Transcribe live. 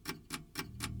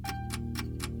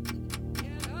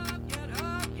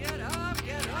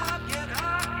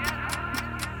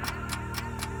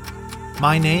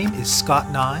My name is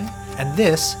Scott Nye, and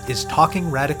this is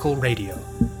Talking Radical Radio.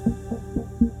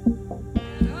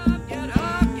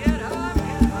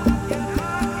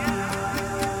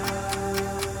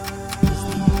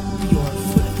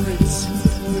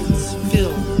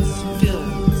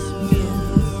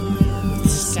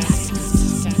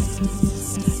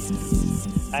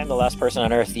 I'm the last person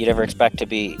on earth you'd ever expect to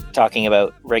be talking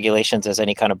about regulations as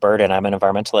any kind of burden. I'm an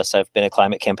environmentalist. I've been a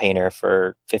climate campaigner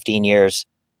for 15 years.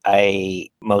 I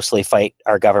mostly fight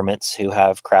our governments who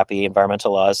have crappy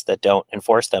environmental laws that don't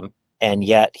enforce them. And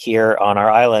yet here on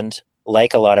our island,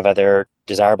 like a lot of other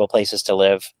desirable places to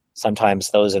live,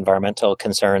 sometimes those environmental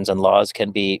concerns and laws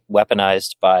can be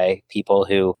weaponized by people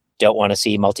who don't want to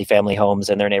see multifamily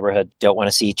homes in their neighborhood, don't want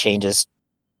to see changes.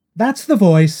 That's the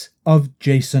voice of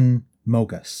Jason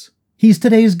Mogus. He's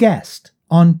today's guest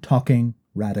on Talking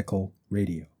Radical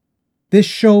Radio. This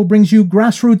show brings you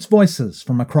grassroots voices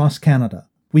from across Canada.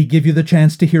 We give you the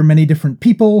chance to hear many different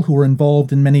people who are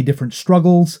involved in many different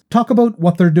struggles, talk about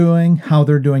what they're doing, how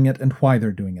they're doing it, and why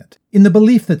they're doing it, in the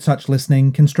belief that such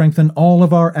listening can strengthen all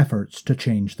of our efforts to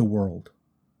change the world.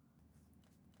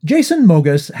 Jason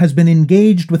Mogus has been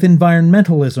engaged with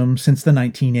environmentalism since the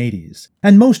 1980s,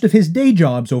 and most of his day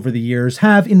jobs over the years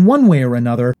have, in one way or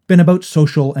another, been about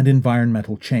social and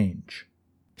environmental change.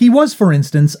 He was, for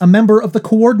instance, a member of the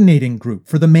coordinating group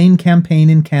for the main campaign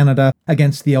in Canada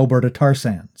against the Alberta tar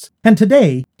sands. And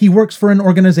today, he works for an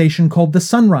organization called the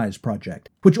Sunrise Project,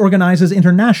 which organizes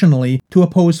internationally to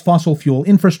oppose fossil fuel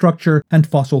infrastructure and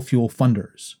fossil fuel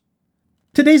funders.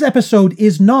 Today's episode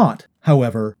is not,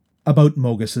 however, about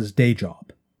Mogus's day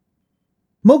job.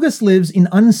 Mogus lives in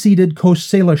unceded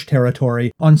Coast Salish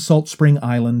territory on Salt Spring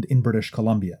Island in British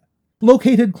Columbia.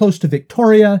 Located close to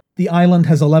Victoria, the island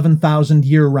has 11,000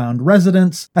 year-round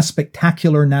residents, a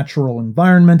spectacular natural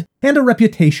environment, and a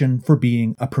reputation for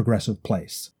being a progressive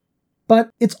place.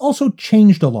 But it's also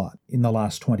changed a lot in the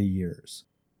last 20 years.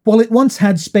 While it once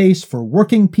had space for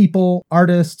working people,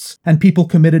 artists, and people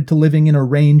committed to living in a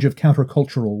range of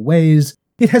countercultural ways,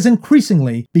 it has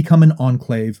increasingly become an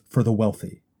enclave for the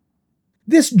wealthy.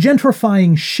 This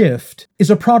gentrifying shift is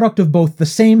a product of both the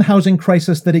same housing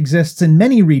crisis that exists in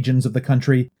many regions of the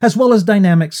country, as well as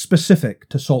dynamics specific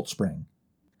to Salt Spring.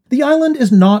 The island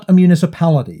is not a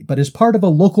municipality, but is part of a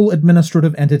local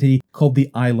administrative entity called the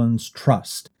Islands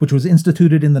Trust, which was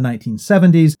instituted in the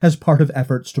 1970s as part of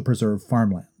efforts to preserve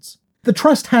farmlands. The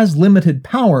trust has limited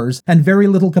powers and very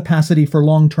little capacity for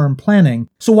long-term planning,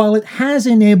 so while it has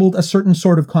enabled a certain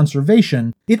sort of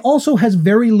conservation, it also has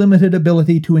very limited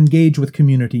ability to engage with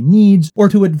community needs or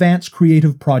to advance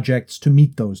creative projects to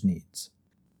meet those needs.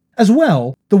 As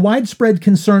well, the widespread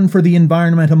concern for the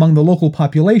environment among the local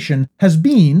population has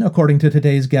been, according to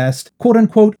today's guest,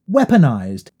 quote-unquote,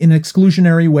 weaponized in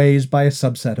exclusionary ways by a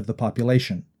subset of the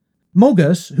population.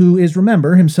 Mogus, who is,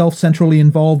 remember, himself centrally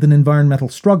involved in environmental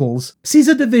struggles, sees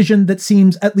a division that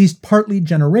seems at least partly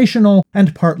generational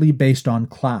and partly based on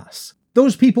class.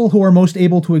 Those people who are most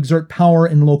able to exert power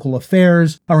in local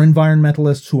affairs are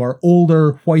environmentalists who are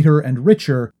older, whiter, and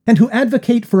richer, and who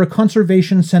advocate for a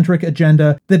conservation-centric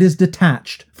agenda that is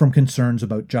detached from concerns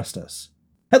about justice.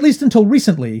 At least until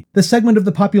recently, the segment of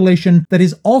the population that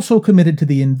is also committed to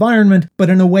the environment, but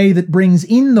in a way that brings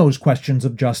in those questions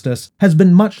of justice, has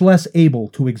been much less able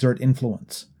to exert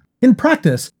influence. In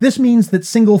practice, this means that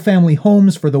single-family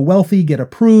homes for the wealthy get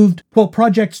approved, while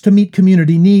projects to meet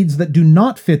community needs that do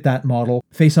not fit that model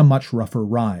face a much rougher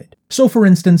ride. So, for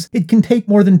instance, it can take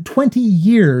more than 20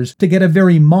 years to get a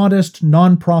very modest,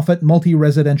 non-profit,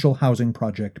 multi-residential housing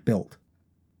project built.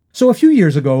 So a few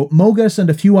years ago, Mogus and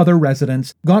a few other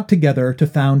residents got together to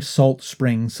found Salt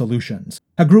Spring Solutions,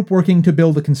 a group working to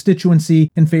build a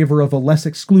constituency in favor of a less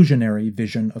exclusionary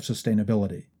vision of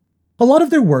sustainability. A lot of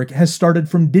their work has started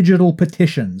from digital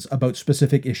petitions about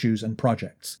specific issues and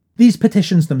projects. These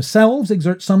petitions themselves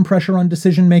exert some pressure on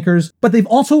decision makers, but they've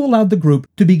also allowed the group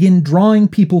to begin drawing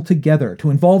people together to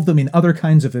involve them in other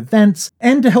kinds of events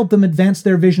and to help them advance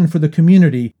their vision for the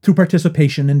community through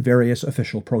participation in various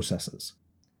official processes.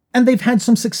 And they've had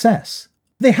some success.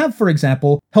 They have, for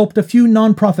example, helped a few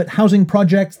nonprofit housing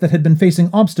projects that had been facing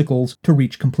obstacles to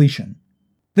reach completion.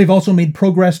 They've also made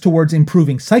progress towards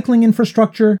improving cycling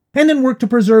infrastructure, and in work to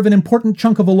preserve an important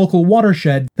chunk of a local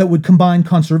watershed that would combine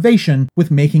conservation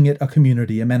with making it a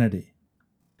community amenity.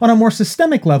 On a more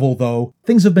systemic level, though,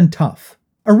 things have been tough.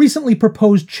 A recently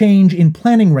proposed change in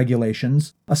planning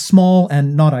regulations, a small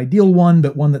and not ideal one,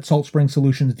 but one that Salt Spring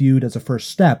Solutions viewed as a first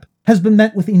step, has been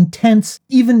met with intense,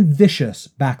 even vicious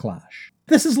backlash.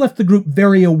 This has left the group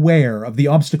very aware of the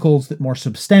obstacles that more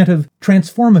substantive,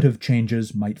 transformative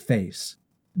changes might face.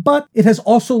 But it has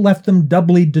also left them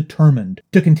doubly determined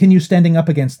to continue standing up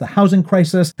against the housing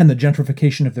crisis and the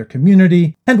gentrification of their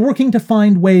community, and working to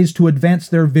find ways to advance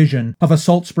their vision of a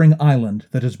Salt Spring Island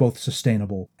that is both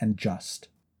sustainable and just.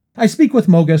 I speak with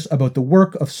Mogus about the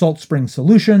work of Salt Spring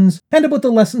Solutions and about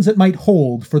the lessons it might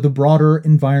hold for the broader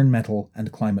environmental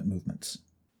and climate movements.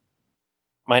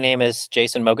 My name is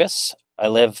Jason Mogus. I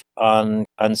live on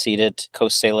unceded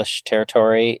Coast Salish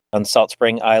territory on Salt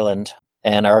Spring Island,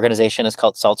 and our organization is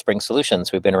called Salt Spring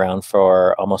Solutions. We've been around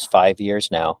for almost 5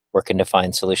 years now, working to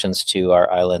find solutions to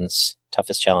our island's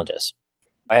toughest challenges.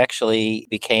 I actually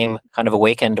became kind of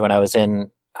awakened when I was in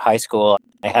high school.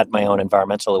 I had my own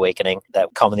environmental awakening that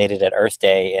culminated at Earth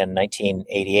Day in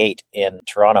 1988 in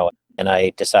Toronto. And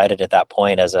I decided at that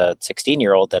point as a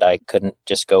 16-year-old that I couldn't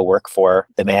just go work for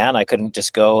the man. I couldn't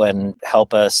just go and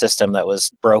help a system that was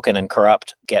broken and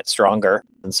corrupt get stronger.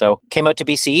 And so came out to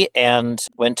BC and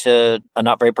went to a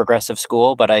not very progressive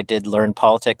school, but I did learn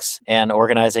politics and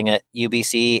organizing at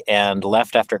UBC and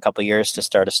left after a couple of years to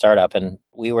start a startup. And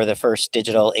we were the first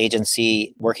digital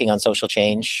agency working on social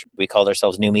change. We called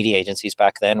ourselves New Media Agencies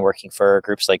back then, working for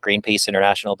groups like Greenpeace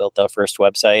International, built our first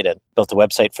website and built a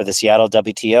website for the Seattle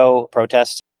WTO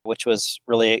protest, which was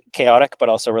really chaotic, but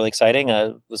also really exciting.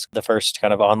 It was the first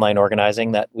kind of online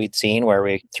organizing that we'd seen where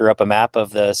we threw up a map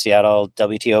of the Seattle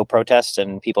WTO protest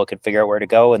and people could figure out where to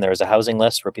go. And there was a housing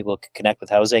list where people could connect with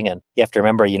housing. And you have to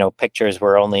remember, pictures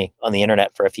were only on the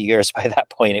internet for a few years. By that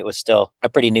point, it was still a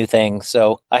pretty new thing.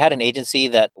 So I had an agency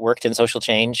that worked in social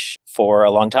change for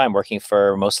a long time, working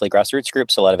for mostly grassroots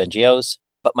groups, a lot of NGOs.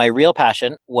 But my real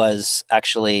passion was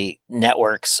actually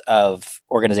networks of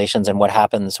organizations and what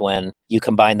happens when you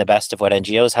combine the best of what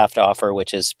NGOs have to offer,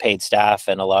 which is paid staff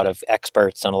and a lot of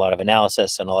experts and a lot of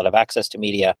analysis and a lot of access to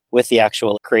media, with the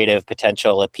actual creative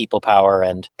potential of people power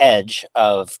and edge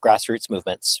of grassroots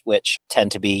movements, which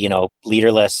tend to be,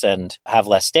 leaderless and have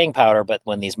less staying power. But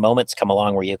when these moments come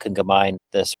along where you can combine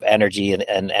this energy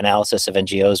and analysis of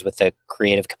NGOs with the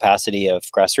creative capacity of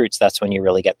grassroots, that's when you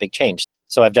really get big change.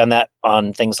 So I've done that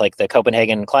on things like the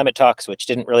Copenhagen climate talks, which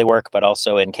didn't really work, but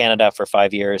also in Canada for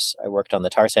 5 years. I worked on the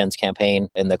tar sands campaign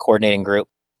in the coordinating group.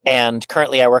 And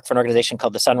currently I work for an organization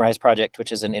called the Sunrise Project,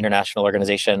 which is an international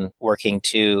organization working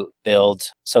to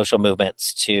build social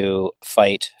movements to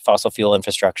fight fossil fuel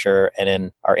infrastructure. And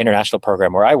in our international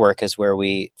program where I work is where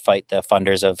we fight the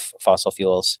funders of fossil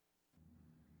fuels.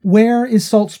 Where is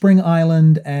Salt Spring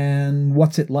Island and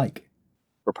what's it like?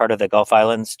 We're part of the Gulf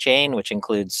Islands chain, which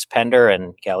includes Pender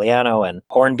and Galiano and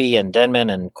Hornby and Denman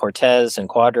and Cortez and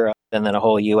Quadra, and then a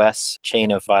whole U.S.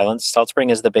 chain of islands. Salt Spring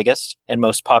is the biggest and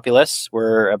most populous.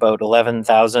 We're about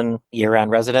 11,000 year-round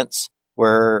residents.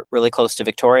 We're really close to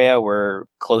Victoria. We're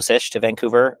close-ish to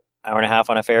Vancouver, hour and a half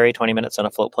on a ferry, 20 minutes on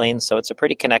a float plane. So it's a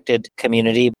pretty connected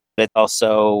community. It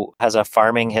also has a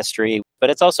farming history,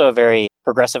 but it's also a very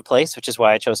progressive place, which is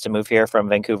why I chose to move here from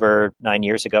Vancouver 9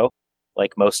 years ago.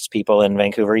 Like most people in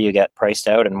Vancouver, you get priced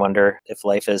out and wonder if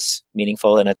life is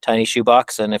meaningful in a tiny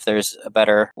shoebox and if there's a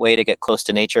better way to get close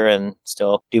to nature and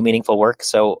still do meaningful work.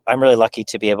 So I'm really lucky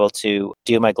to be able to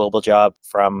do my global job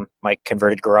from my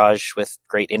converted garage with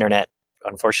great internet.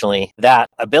 Unfortunately, that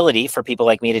ability for people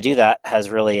like me to do that has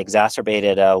really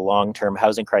exacerbated a long-term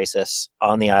housing crisis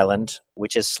on the island,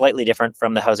 which is slightly different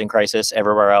from the housing crisis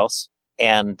everywhere else.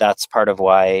 And that's part of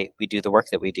why we do the work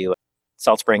that we do.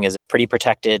 Salt Spring is pretty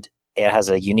protected. It has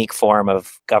a unique form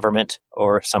of government,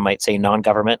 or some might say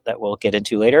non-government, that we'll get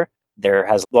into later. There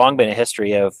has long been a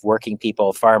history of working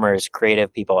people, farmers,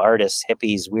 creative people, artists,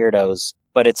 hippies, weirdos,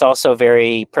 but it's also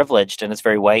very privileged and it's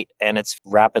very white, and it's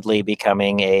rapidly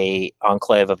becoming a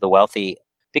enclave of the wealthy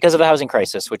because of the housing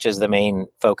crisis, which is the main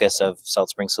focus of Salt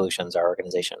Spring Solutions, our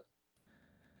organization.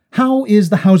 How is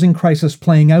the housing crisis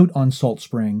playing out on Salt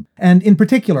Spring? And in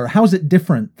particular, how is it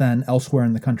different than elsewhere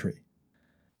in the country?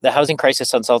 The housing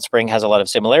crisis on Salt Spring has a lot of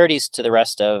similarities to the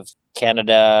rest of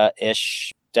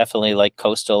Canada-ish, definitely like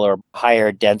coastal or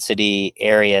higher density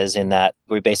areas, in that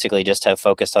we basically just have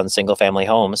focused on single family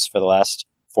homes for the last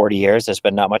 40 years. There's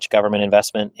been not much government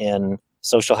investment in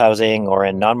social housing or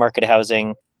in non-market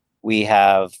housing. We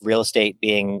have real estate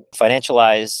being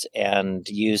financialized and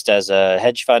used as a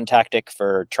hedge fund tactic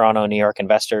for Toronto, New York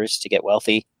investors to get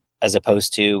wealthy, as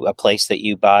opposed to a place that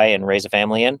you buy and raise a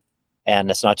family in.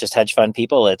 And it's not just hedge fund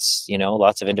people, it's,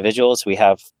 lots of individuals. We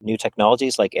have new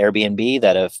technologies like Airbnb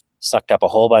that have sucked up a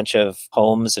whole bunch of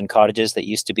homes and cottages that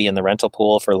used to be in the rental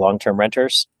pool for long-term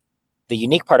renters. The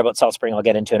unique part about Salt Spring I'll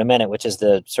get into in a minute, which is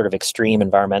the sort of extreme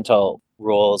environmental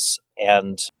rules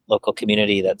and local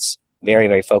community that's very,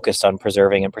 very focused on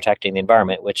preserving and protecting the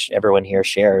environment, which everyone here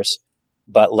shares.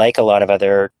 But like a lot of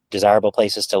other desirable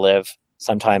places to live,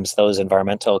 sometimes those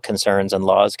environmental concerns and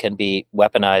laws can be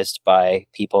weaponized by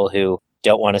people who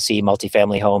don't want to see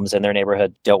multifamily homes in their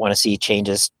neighborhood, don't want to see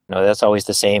changes. That's always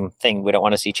the same thing. We don't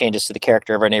want to see changes to the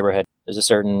character of our neighborhood. There's a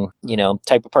certain,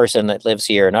 type of person that lives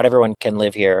here. Not everyone can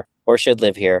live here or should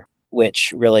live here,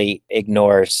 which really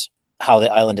ignores how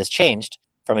the island has changed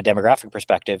from a demographic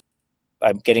perspective.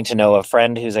 I'm getting to know a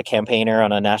friend who's a campaigner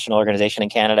on a national organization in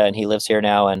Canada, and he lives here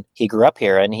now, and he grew up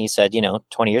here. And he said,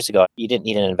 20 years ago, you didn't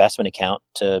need an investment account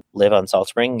to live on Salt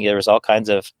Spring. There was all kinds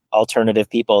of alternative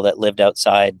people that lived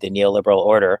outside the neoliberal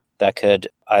order that could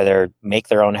either make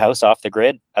their own house off the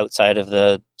grid outside of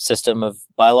the system of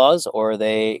bylaws, or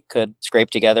they could scrape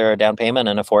together a down payment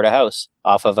and afford a house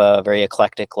off of a very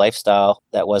eclectic lifestyle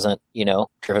that wasn't,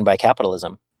 driven by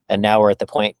capitalism. And now we're at the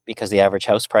point, because the average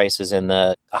house price is in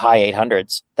the high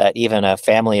 800s, that even a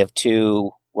family of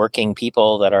two working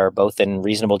people that are both in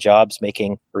reasonable jobs,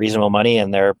 making reasonable money,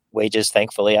 and their wages,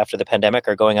 thankfully, after the pandemic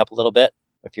are going up a little bit.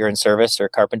 If you're in service or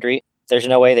carpentry, there's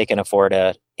no way they can afford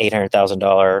a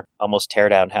 $800,000 almost tear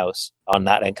down house on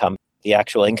that income. The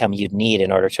actual income you'd need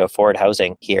in order to afford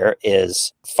housing here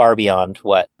is far beyond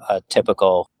what a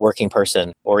typical working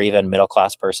person or even middle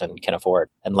class person can afford,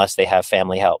 unless they have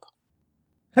family help.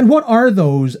 And what are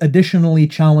those additionally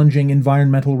challenging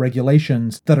environmental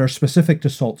regulations that are specific to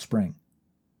Salt Spring?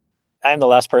 I'm the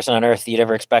last person on earth you'd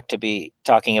ever expect to be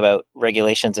talking about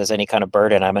regulations as any kind of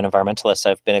burden. I'm an environmentalist.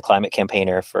 I've been a climate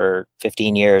campaigner for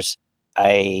 15 years.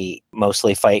 I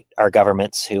mostly fight our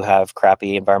governments who have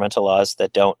crappy environmental laws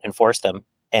that don't enforce them.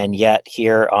 And yet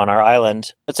here on our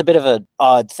island, it's a bit of an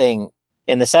odd thing.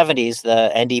 In the 70s,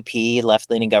 the NDP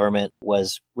left-leaning government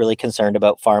was really concerned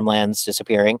about farmlands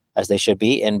disappearing, as they should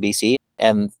be in BC.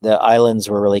 And the islands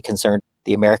were really concerned.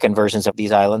 The American versions of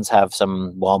these islands have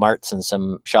some Walmarts and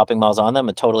some shopping malls on them,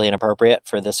 and totally inappropriate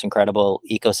for this incredible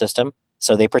ecosystem.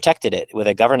 So they protected it with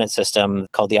a governance system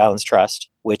called the Islands Trust,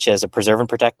 which is a preserve and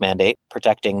protect mandate,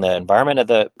 protecting the environment of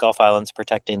the Gulf Islands,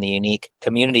 protecting the unique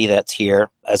community that's here,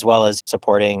 as well as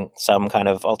supporting some kind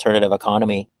of alternative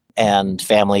economy and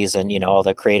families and, all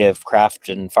the creative craft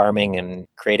and farming and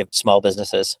creative small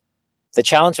businesses. The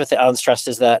challenge with the Islands Trust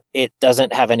is that it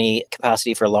doesn't have any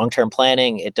capacity for long-term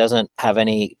planning. It doesn't have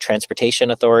any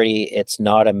transportation authority. It's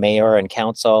not a mayor and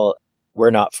council. We're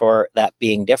not for that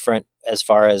being different as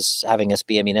far as having us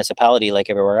be a municipality like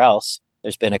everywhere else.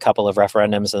 There's been a couple of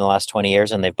referendums in the last 20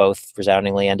 years, and they've both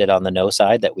resoundingly ended on the no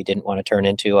side, that we didn't want to turn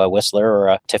into a Whistler or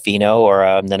a Tofino or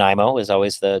a Nanaimo is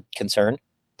always the concern.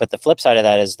 But the flip side of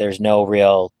that is there's no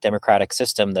real democratic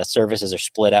system. The services are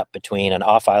split up between an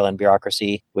off-island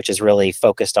bureaucracy, which is really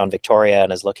focused on Victoria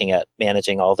and is looking at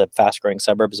managing all the fast-growing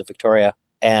suburbs of Victoria.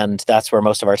 And that's where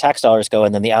most of our tax dollars go.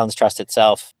 And then the Islands Trust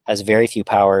itself has very few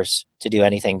powers to do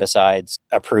anything besides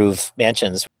approve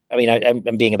mansions. I mean,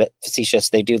 I'm being a bit facetious.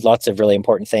 They do lots of really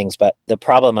important things, but the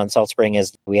problem on Salt Spring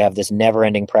is we have this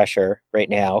never-ending pressure right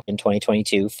now in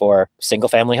 2022 for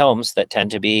single-family homes that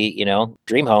tend to be,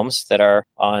 dream homes that are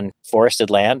on forested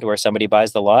land where somebody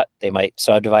buys the lot. They might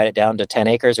subdivide it down to 10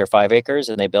 acres or 5 acres,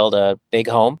 and they build a big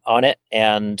home on it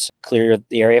and clear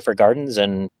the area for gardens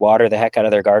and water the heck out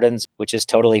of their gardens, which is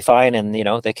totally fine and,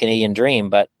 the Canadian dream.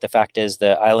 But the fact is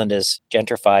the island is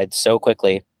gentrified so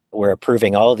quickly. We're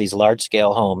approving all of these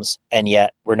large-scale homes, and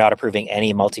yet we're not approving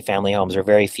any multifamily homes, or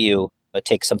very few. It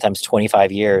takes sometimes 25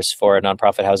 years for a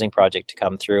nonprofit housing project to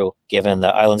come through, given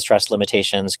the Islands Trust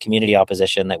limitations, community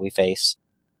opposition that we face.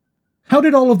 How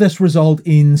did all of this result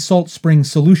in Salt Spring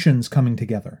Solutions coming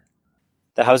together?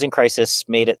 The housing crisis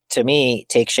made it, to me,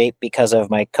 take shape because of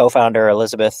my co-founder,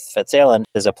 Elizabeth Fitzallen,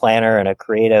 is a planner and a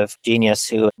creative genius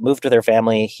who moved with her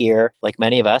family here, like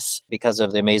many of us, because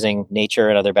of the amazing nature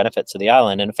and other benefits of the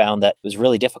island, and found that it was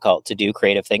really difficult to do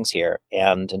creative things here.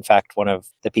 And in fact, one of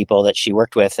the people that she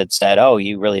worked with had said, "Oh,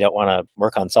 you really don't want to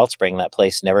work on Salt Spring. That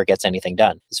place never gets anything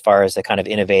done," as far as the kind of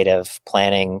innovative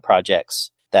planning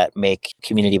projects that make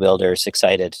community builders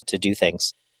excited to do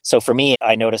things. So for me,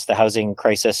 I noticed the housing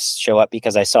crisis show up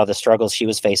because I saw the struggles she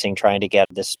was facing trying to get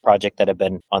this project that had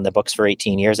been on the books for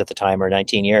 18 years at the time, or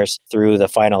 19 years, through the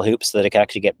final hoops so that it could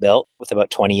actually get built with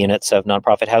about 20 units of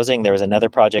nonprofit housing. There was another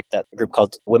project that a group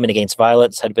called Women Against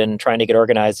Violence had been trying to get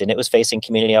organized, and it was facing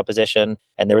community opposition.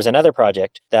 And there was another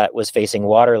project that was facing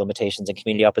water limitations and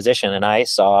community opposition. And I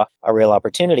saw a real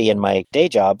opportunity in my day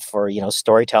job for,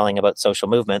 storytelling about social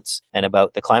movements and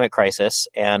about the climate crisis.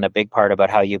 And a big part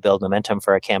about how you build momentum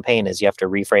for a campaign is you have to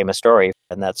reframe a story.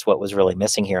 And that's what was really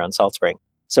missing here on Salt Spring.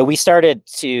 So we started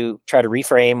to try to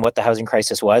reframe what the housing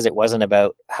crisis was. It wasn't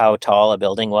about how tall a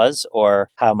building was or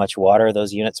how much water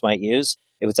those units might use.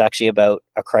 It was actually about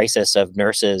a crisis of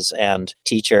nurses and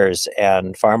teachers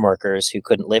and farm workers who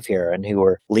couldn't live here and who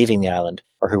were leaving the island,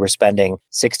 or who were spending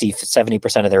 60,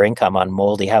 70% of their income on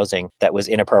moldy housing that was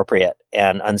inappropriate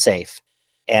and unsafe,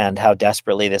 and how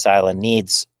desperately this island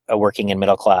needs a working and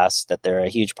middle class, that they're a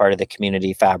huge part of the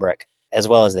community fabric, as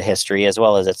well as the history, as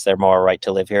well as it's their moral right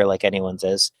to live here like anyone's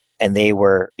is. And they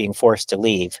were being forced to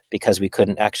leave because we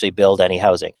couldn't actually build any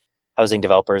housing. Housing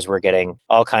developers were getting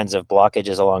all kinds of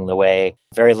blockages along the way,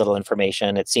 very little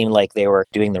information. It seemed like they were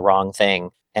doing the wrong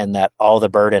thing, and that all the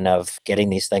burden of getting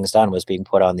these things done was being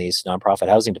put on these nonprofit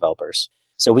housing developers.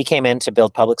 So we came in to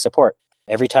build public support.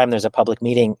 Every time there's a public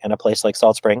meeting in a place like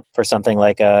Salt Spring for something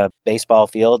like a baseball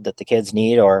field that the kids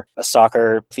need, or a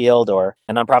soccer field, or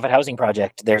a nonprofit housing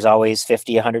project, there's always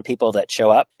 50, 100 people that show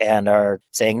up and are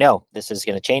saying, no, this is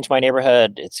going to change my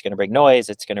neighborhood. It's going to bring noise.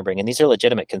 It's going to bring, and these are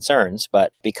legitimate concerns.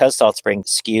 But because Salt Spring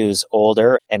skews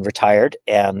older and retired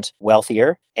and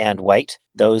wealthier and white,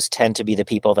 those tend to be the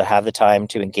people that have the time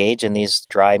to engage in these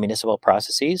dry municipal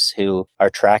processes, who are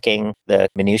tracking the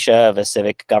minutiae of a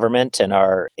civic government and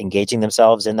are engaging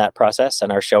themselves in that process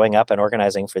and are showing up and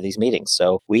organizing for these meetings.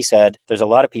 So we said, there's a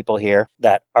lot of people here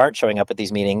that aren't showing up at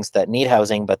these meetings that need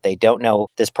housing, but they don't know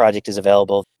this project is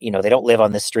available. You know, they don't live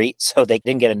on this street, so they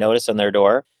didn't get a notice on their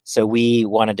door. So we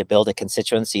wanted to build a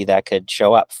constituency that could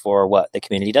show up for what the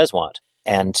community does want,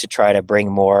 and to try to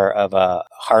bring more of a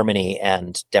harmony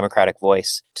and democratic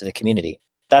voice to the community.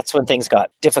 That's when things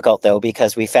got difficult, though,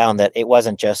 because we found that it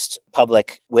wasn't just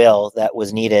public will that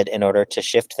was needed in order to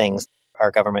shift things. Our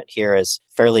government here is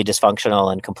fairly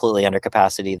dysfunctional and completely under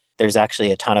capacity. There's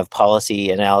actually a ton of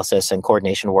policy analysis and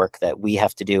coordination work that we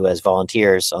have to do as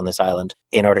volunteers on this island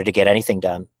in order to get anything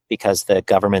done, because the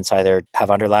governments either have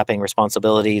underlapping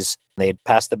responsibilities, they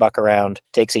pass the buck around,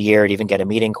 takes a year to even get a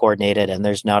meeting coordinated, and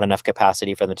there's not enough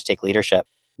capacity for them to take leadership,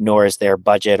 nor is there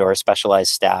budget or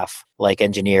specialized staff like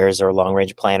engineers or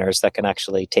long-range planners that can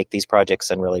actually take these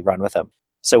projects and really run with them.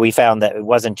 So we found that it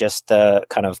wasn't just the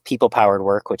kind of people-powered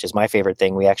work, which is my favorite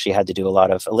thing. We actually had to do a lot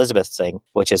of Elizabeth's thing,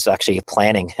 which is actually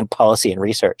planning and policy and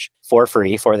research for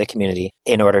free for the community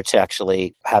in order to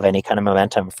actually have any kind of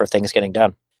momentum for things getting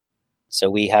done.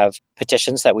 So we have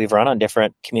petitions that we've run on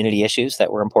different community issues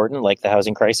that were important, like the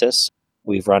housing crisis.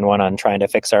 We've run one on trying to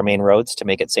fix our main roads to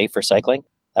make it safe for cycling.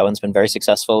 That one's been very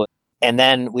successful. And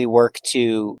then we work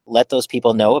to let those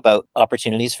people know about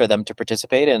opportunities for them to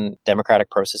participate in democratic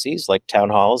processes like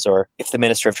town halls, or if the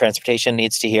Minister of Transportation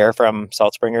needs to hear from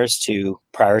Salt Springers to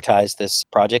prioritize this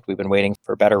project. We've been waiting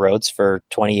for better roads for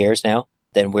 20 years now.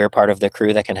 Then we're part of the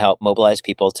crew that can help mobilize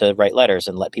people to write letters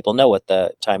and let people know what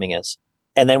the timing is.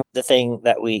 And then the thing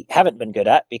that we haven't been good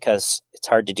at, because it's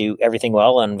hard to do everything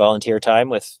well on volunteer time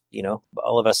with,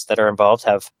 all of us that are involved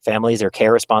have families or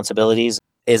care responsibilities,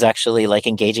 is actually like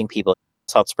engaging people.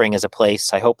 Salt Spring is a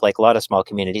place, I hope, like a lot of small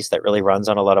communities, that really runs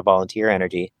on a lot of volunteer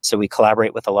energy. So we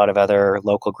collaborate with a lot of other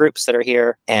local groups that are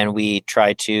here, and we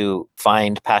try to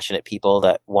find passionate people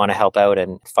that want to help out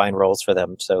and find roles for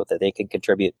them so that they can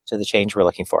contribute to the change we're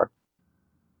looking for.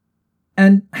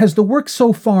 And has the work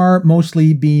so far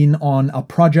mostly been on a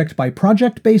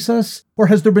project-by-project basis, or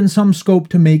has there been some scope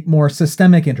to make more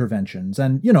systemic interventions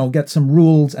and, get some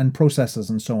rules and processes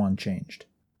and so on changed?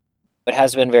 It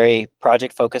has been very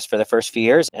project focused for the first few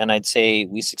years, and I'd say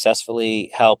we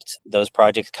successfully helped those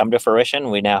projects come to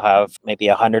fruition. We now have maybe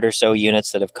 100 or so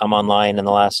units that have come online in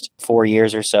the last 4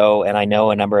 years or so, and I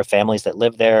know a number of families that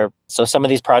live there. So some of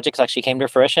these projects actually came to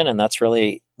fruition, and that's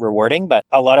really rewarding. But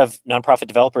a lot of nonprofit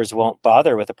developers won't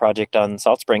bother with a project on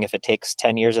Salt Spring if it takes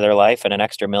 10 years of their life and an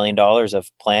extra $1 million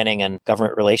of planning and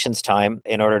government relations time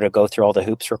in order to go through all the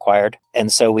hoops required.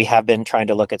 And so we have been trying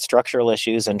to look at structural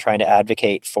issues and trying to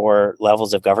advocate for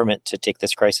levels of government to take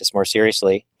this crisis more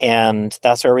seriously. And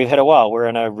that's where we've hit a wall. We're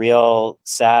in a real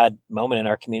sad moment in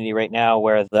our community right now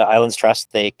where the Islands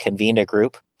Trust, they convened a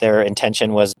group. Their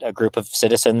intention was a group of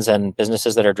citizens and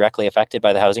businesses that are directly affected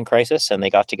by the housing crisis. And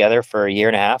they got together for a year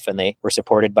and a half, and they were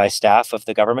supported by staff of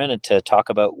the government to talk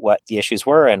about what the issues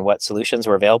were and what solutions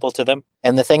were available to them.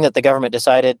 And the thing that the government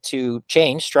decided to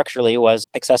change structurally was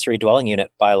accessory dwelling unit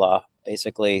bylaw.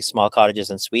 Basically small cottages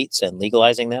and suites, and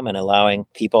legalizing them and allowing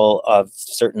people of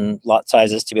certain lot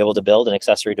sizes to be able to build an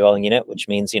accessory dwelling unit, which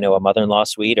means, a mother-in-law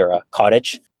suite or a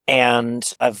cottage. And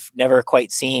I've never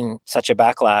quite seen such a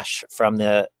backlash from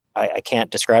I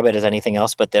can't describe it as anything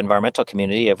else but the environmental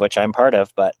community, of which I'm part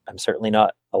of, but I'm certainly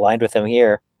not aligned with them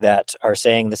here, that are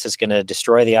saying this is going to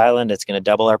destroy the island. It's going to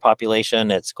double our population.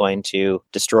 It's going to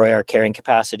destroy our carrying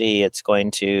capacity. It's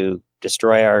going to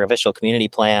destroy our official community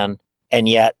plan. And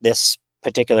yet this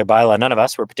particular bylaw, none of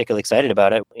us were particularly excited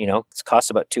about it. You know, it costs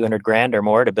about 200 grand or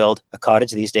more to build a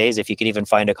cottage these days, if you could even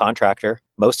find a contractor.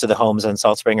 Most of the homes in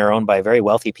Salt Spring are owned by very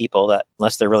wealthy people that,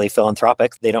 unless they're really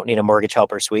philanthropic, they don't need a mortgage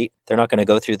helper suite. They're not going to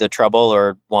go through the trouble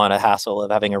or want a hassle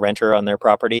of having a renter on their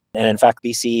property. And in fact,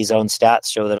 BC's own stats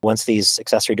show that once these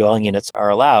accessory dwelling units are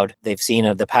allowed, they've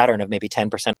seen the pattern of maybe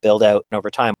 10% build out over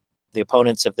time. The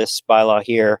opponents of this bylaw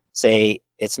here say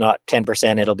it's not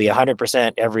 10%, it'll be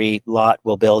 100%. Every lot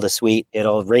will build a suite.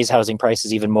 It'll raise housing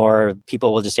prices even more.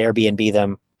 People will just Airbnb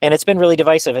them. And it's been really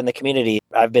divisive in the community.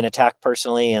 I've been attacked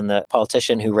personally, and the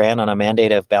politician who ran on a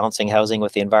mandate of balancing housing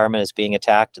with the environment is being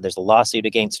attacked. There's a lawsuit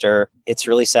against her. It's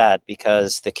really sad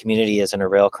because the community is in a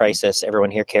real crisis. Everyone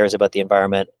here cares about the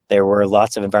environment. There were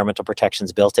lots of environmental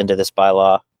protections built into this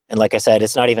bylaw. And like I said,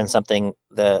 it's not even something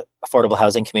the affordable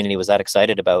housing community was that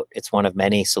excited about. It's one of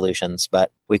many solutions,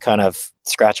 but we kind of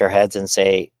scratch our heads and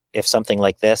say, if something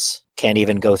like this can't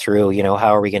even go through, you know,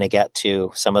 how are we going to get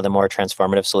to some of the more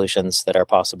transformative solutions that are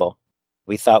possible?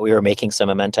 We thought we were making some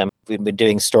momentum. We've been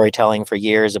doing storytelling for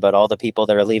years about all the people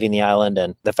that are leaving the island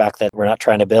and the fact that we're not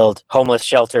trying to build homeless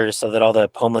shelters so that all the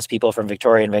homeless people from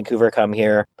Victoria and Vancouver come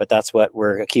here. But that's what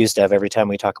we're accused of every time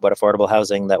we talk about affordable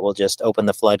housing, that we'll just open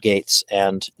the floodgates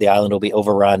and the island will be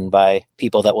overrun by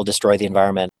people that will destroy the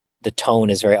environment. The tone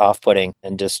is very off-putting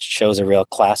and just shows a real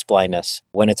class blindness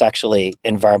when it's actually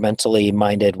environmentally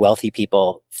minded, wealthy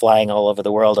people flying all over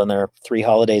the world on their 3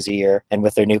 holidays a year and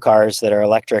with their new cars that are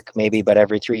electric maybe, but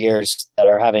every 3 years, that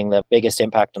are having the biggest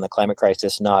impact on the climate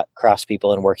crisis, not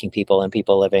craftspeople and working people and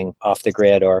people living off the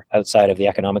grid or outside of the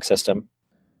economic system.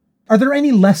 Are there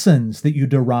any lessons that you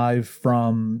derive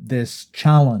from this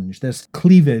challenge, this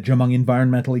cleavage among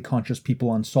environmentally conscious people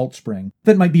on Salt Spring,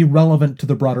 that might be relevant to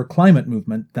the broader climate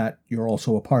movement that you're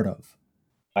also a part of?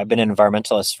 I've been an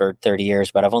environmentalist for 30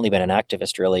 years, but I've only been an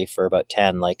activist really for about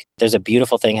 10. There's a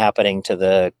beautiful thing happening to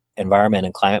the environment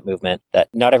and climate movement that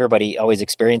not everybody always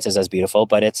experiences as beautiful,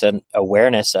 but it's an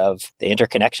awareness of the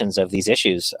interconnections of these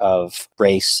issues of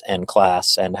race and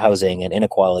class and housing and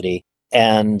inequality.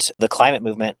 And the climate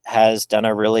movement has done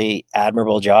a really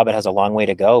admirable job. It has a long way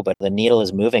to go, but the needle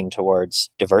is moving towards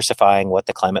diversifying what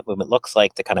the climate movement looks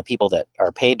like, the kind of people that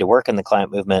are paid to work in the climate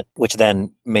movement, which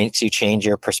then makes you change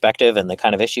your perspective and the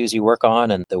kind of issues you work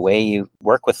on and the way you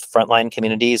work with frontline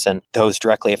communities and those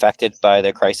directly affected by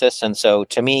the crisis. And so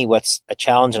to me, what's a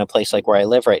challenge in a place like where I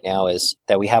live right now is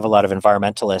that we have a lot of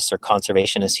environmentalists or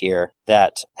conservationists here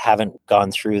that haven't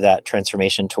gone through that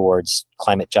transformation towards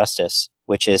climate justice,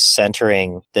 which is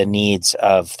centering the needs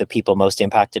of the people most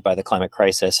impacted by the climate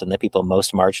crisis and the people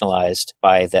most marginalized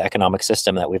by the economic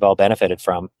system that we've all benefited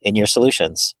from in your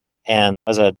solutions. And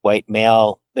as a white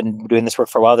male, been doing this work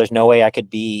for a while, there's no way I could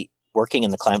be working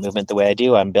in the climate movement the way I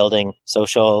do. I'm building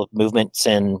social movements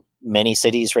in many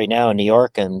cities right now in New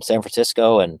York and San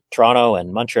Francisco and Toronto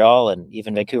and Montreal and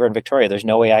even Vancouver and Victoria. There's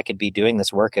no way I could be doing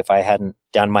this work if I hadn't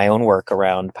done my own work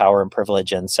around power and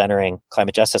privilege and centering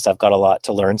climate justice. I've got a lot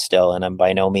to learn still, and I'm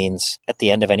by no means at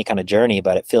the end of any kind of journey,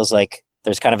 but it feels like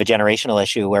there's kind of a generational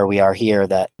issue where we are here,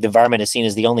 that the environment is seen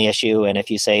as the only issue. And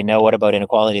if you say, no, what about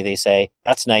inequality? They say,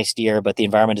 that's nice, dear, but the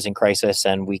environment is in crisis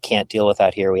and we can't deal with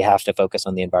that here. We have to focus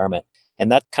on the environment.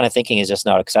 And that kind of thinking is just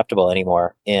not acceptable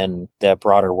anymore in the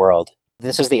broader world.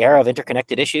 This is the era of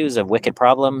interconnected issues, of wicked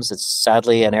problems. It's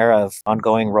sadly an era of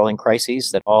ongoing rolling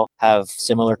crises that all have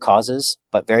similar causes,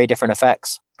 but very different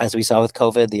effects. As we saw with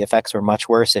COVID, the effects were much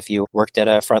worse if you worked at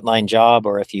a frontline job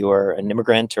or if you were an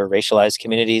immigrant or racialized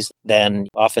communities than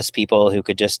office people who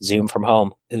could just Zoom from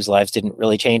home, whose lives didn't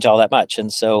really change all that much.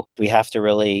 And so we have to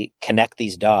really connect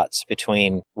these dots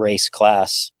between race,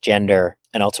 class, gender,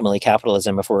 and ultimately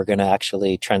capitalism if we're going to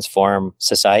actually transform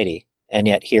society. And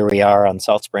yet here we are on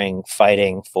Salt Spring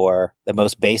fighting for the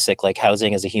most basic, like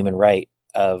housing as a human right,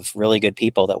 of really good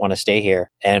people that want to stay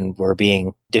here. And we're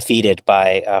being defeated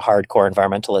by hardcore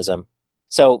environmentalism.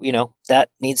 So, that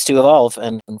needs to evolve.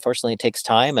 And unfortunately, it takes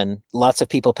time and lots of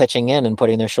people pitching in and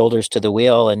putting their shoulders to the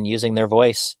wheel and using their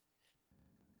voice.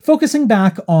 Focusing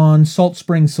back on Salt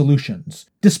Spring solutions,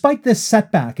 despite this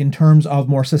setback in terms of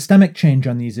more systemic change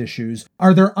on these issues,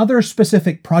 are there other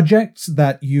specific projects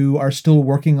that you are still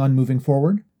working on moving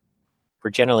forward? We're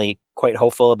generally quite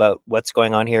hopeful about what's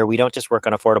going on here. We don't just work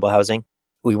on affordable housing.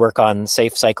 We work on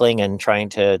safe cycling and trying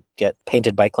to get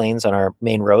painted bike lanes on our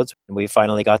main roads. We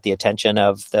finally got the attention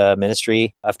of the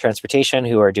Ministry of Transportation,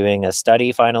 who are doing a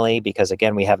study finally, because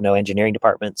again, we have no engineering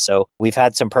department. So we've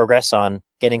had some progress on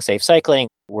getting safe cycling.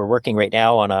 We're working right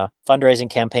now on a fundraising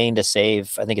campaign to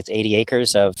save, I think it's 80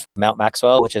 acres of Mount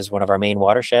Maxwell, which is one of our main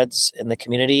watersheds in the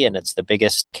community. And it's the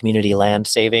biggest community land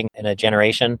saving in a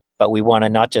generation. But we want to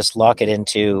not just lock it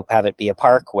into have it be a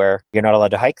park where you're not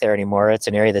allowed to hike there anymore. It's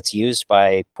an area that's used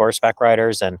by horseback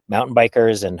riders and mountain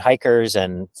bikers and hikers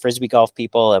and frisbee golf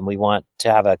people. And we want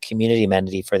to have a community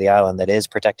amenity for the island that is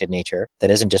protected nature,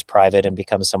 that isn't just private and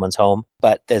becomes someone's home,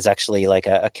 but is actually like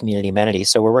a community amenity.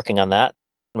 So we're working on that.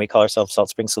 We call ourselves Salt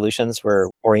Spring Solutions. We're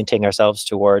orienting ourselves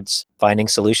towards finding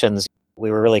solutions.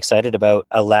 We were really excited about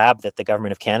a lab that the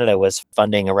Government of Canada was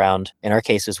funding around, in our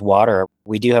case, is water.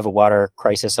 We do have a water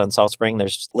crisis on Salt Spring.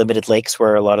 There's limited lakes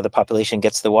where a lot of the population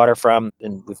gets the water from,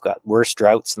 and we've got worse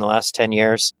droughts in the last 10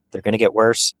 years. They're going to get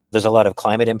worse. There's a lot of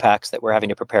climate impacts that we're having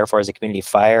to prepare for as a community,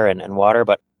 fire and water.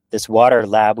 But this water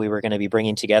lab, we were going to be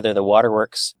bringing together the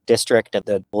Waterworks district at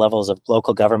the levels of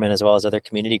local government as well as other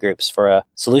community groups for a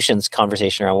solutions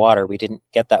conversation around water. We didn't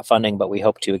get that funding, but we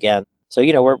hope to again. So,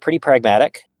 we're pretty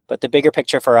pragmatic. But the bigger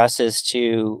picture for us is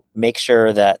to make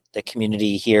sure that the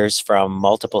community hears from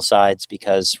multiple sides,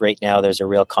 because right now there's a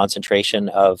real concentration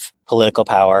of political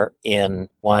power in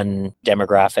one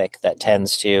demographic that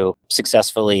tends to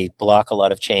successfully block a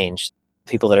lot of change.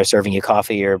 People that are serving you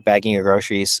coffee or bagging your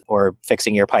groceries or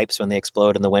fixing your pipes when they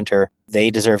explode in the winter,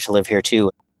 they deserve to live here too.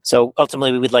 So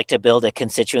ultimately, we would like to build a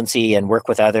constituency and work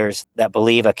with others that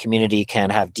believe a community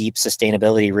can have deep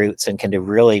sustainability roots and can do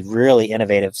really, really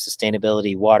innovative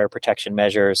sustainability, water protection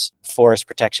measures, forest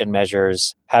protection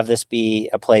measures, have this be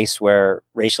a place where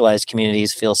racialized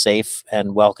communities feel safe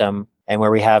and welcome, and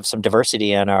where we have some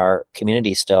diversity in our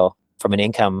community still from an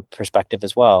income perspective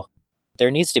as well. There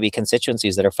needs to be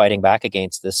constituencies that are fighting back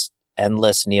against this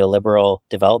endless neoliberal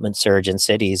development surge in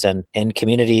cities and in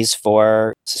communities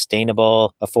for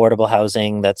sustainable, affordable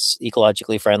housing that's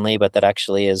ecologically friendly, but that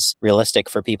actually is realistic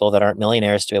for people that aren't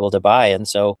millionaires to be able to buy. And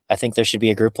so I think there should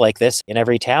be a group like this in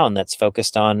every town that's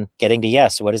focused on getting to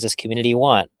yes, what does this community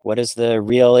want? What is the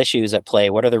real issues at play?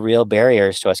 What are the real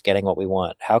barriers to us getting what we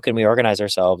want? How can we organize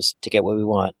ourselves to get what we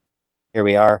want? Here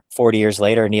we are, 40 years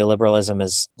later, neoliberalism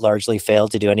has largely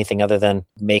failed to do anything other than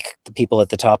make the people at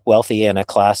the top wealthy and a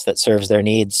class that serves their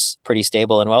needs pretty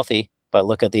stable and wealthy. But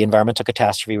look at the environmental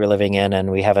catastrophe we're living in,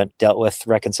 and we haven't dealt with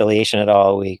reconciliation at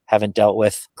all. We haven't dealt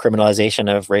with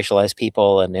criminalization of racialized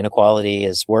people, and inequality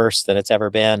is worse than it's ever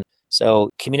been. So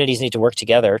communities need to work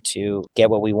together to get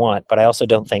what we want. But I also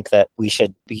don't think that we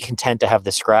should be content to have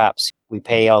the scraps. We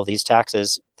pay all these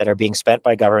taxes that are being spent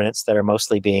by governments that are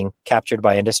mostly being captured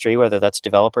by industry, whether that's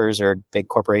developers or big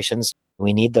corporations.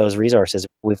 We need those resources.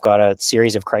 We've got a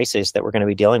series of crises that we're going to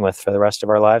be dealing with for the rest of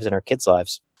our lives and our kids'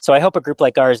 lives. So I hope a group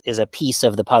like ours is a piece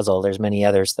of the puzzle. There's many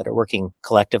others that are working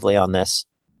collectively on this.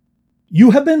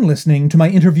 You have been listening to my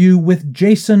interview with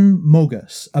Jason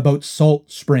Mogus about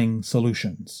Salt Spring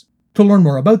Solutions. To learn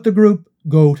more about the group,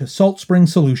 go to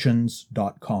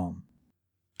saltspringsolutions.com.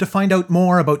 To find out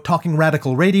more about Talking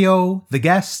Radical Radio, the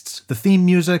guests, the theme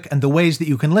music, and the ways that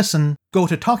you can listen, go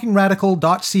to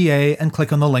talkingradical.ca and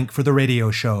click on the link for the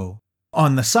radio show.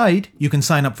 On the site, you can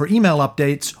sign up for email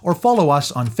updates or follow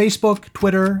us on Facebook,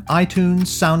 Twitter, iTunes,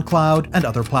 SoundCloud, and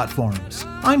other platforms.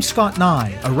 I'm Scott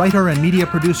Nye, a writer and media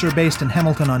producer based in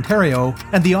Hamilton, Ontario,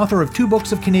 and the author of 2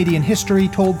 books of Canadian history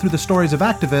told through the stories of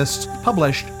activists,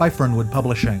 published by Fernwood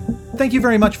Publishing. Thank you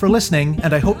very much for listening,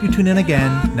 and I hope you tune in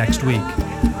again next week.